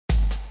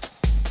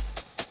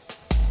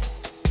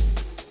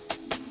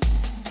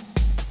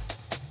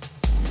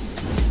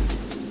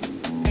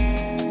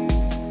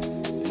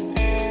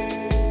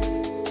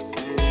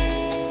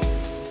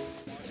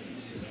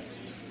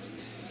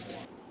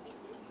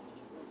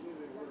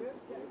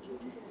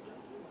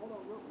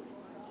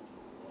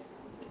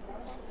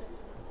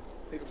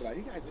They could be like,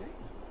 he got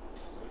James.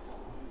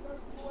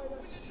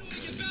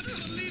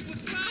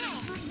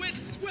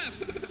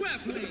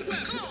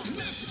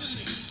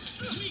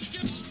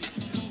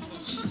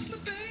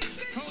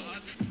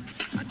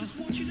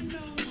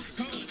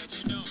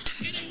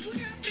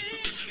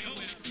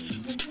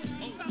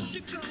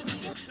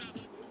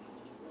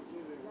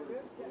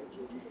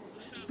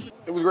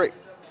 It was great.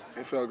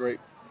 It felt great.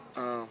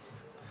 I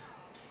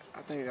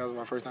think that was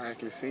my first time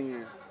actually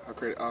seeing a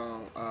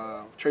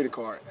trading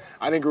card.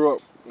 I didn't grow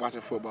up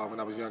watching football when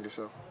I was younger,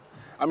 so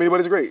I mean, but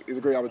it's great. It's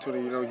a great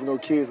opportunity. You know,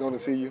 kids going to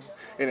see you,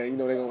 and you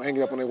know they're gonna hang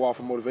it up on their wall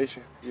for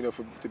motivation. You know,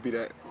 to be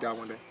that guy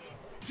one day.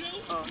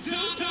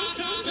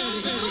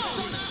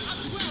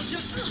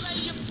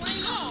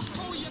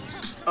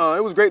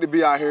 It was great to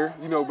be out here.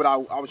 You know, but I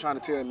was trying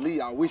to tell Lee,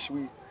 I wish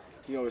we,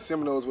 you know, the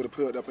Seminoles would have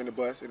pulled up in the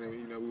bus, and then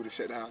you know we would have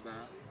shut the house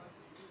down.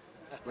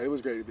 But it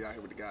was great to be out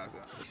here with the guys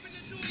out.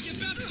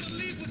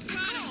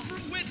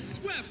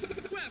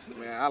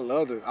 Man, I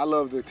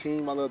love the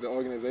team. I love the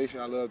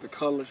organization. I love the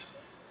colors.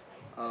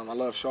 I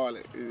love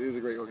Charlotte. It is a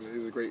great organization.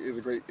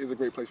 It's a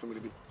great place for me to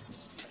be.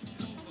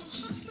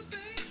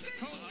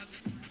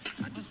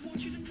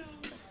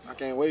 I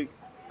can't wait.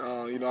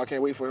 You know, I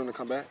can't wait for him to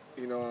come back.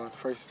 You know, the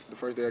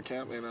first day of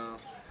camp, and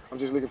I'm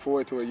just looking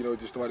forward to it. You know,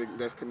 just starting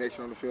that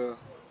connection on the field.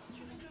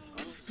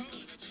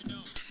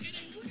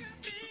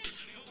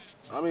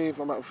 I mean,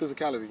 from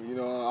physicality, you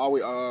know,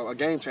 always a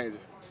game changer.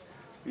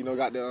 You know,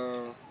 got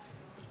the,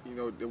 you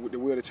know, the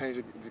will to change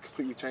it, to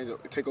completely change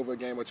it, take over a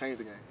game or change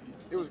the game.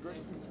 It was great.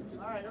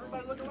 All right,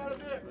 everybody looking right a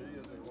bit.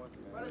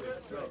 Right a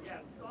bit.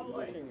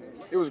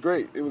 It was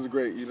great. It was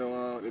great. You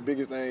know, the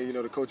biggest thing, you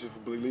know, the coaches for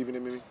believing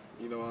in me.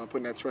 You know,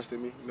 putting that trust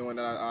in me, knowing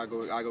that I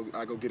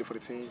go get it for the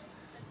team,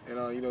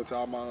 and you know, to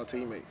all my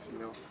teammates. You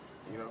know,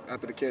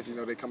 after the catch, you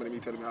know, they coming to me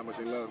telling me how much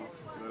they love me.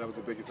 You know, that was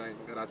the biggest thing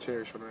that I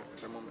cherished for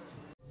that moment.